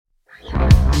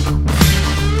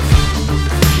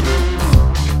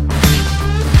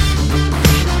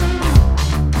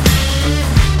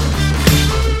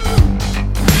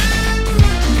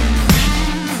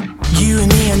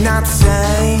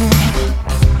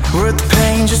Worth the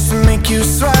pain just to make you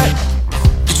sweat.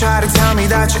 You try to tell me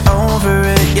that you're over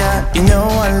it, yeah. You know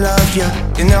I love you,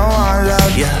 you know I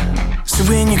love you. So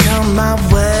when you come my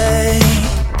way,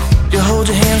 you hold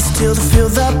your hands still to feel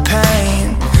the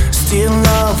pain. Still in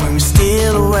love when we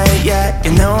steal away, yeah.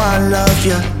 You know I love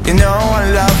you, you know I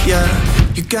love you.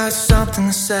 You got something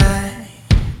to say,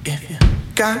 if you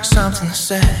got something to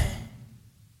say.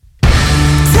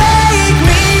 Take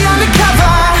me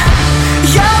undercover,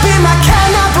 you'll be my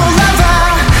cannibal lover.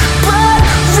 Blood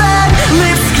red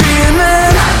lips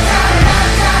screaming.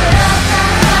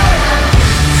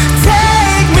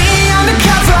 Take me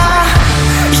undercover,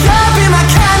 you'll be my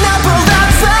cannibal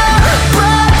lover.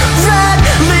 Blood red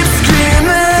lips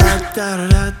screaming.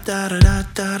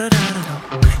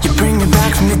 You bring me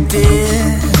back from the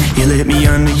dead. You let me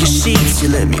under your sheets, you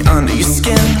let me under your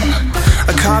skin.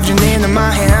 I carved your name in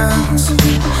my hands.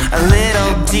 A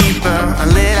little deeper, a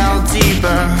little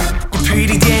deeper. You're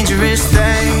pretty dangerous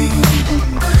thing.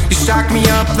 You shock me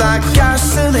up like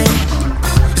gasoline.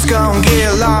 Let's go and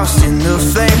get lost in the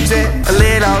flames. A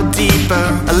little deeper,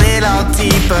 a little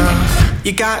deeper.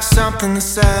 You got something to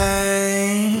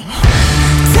say.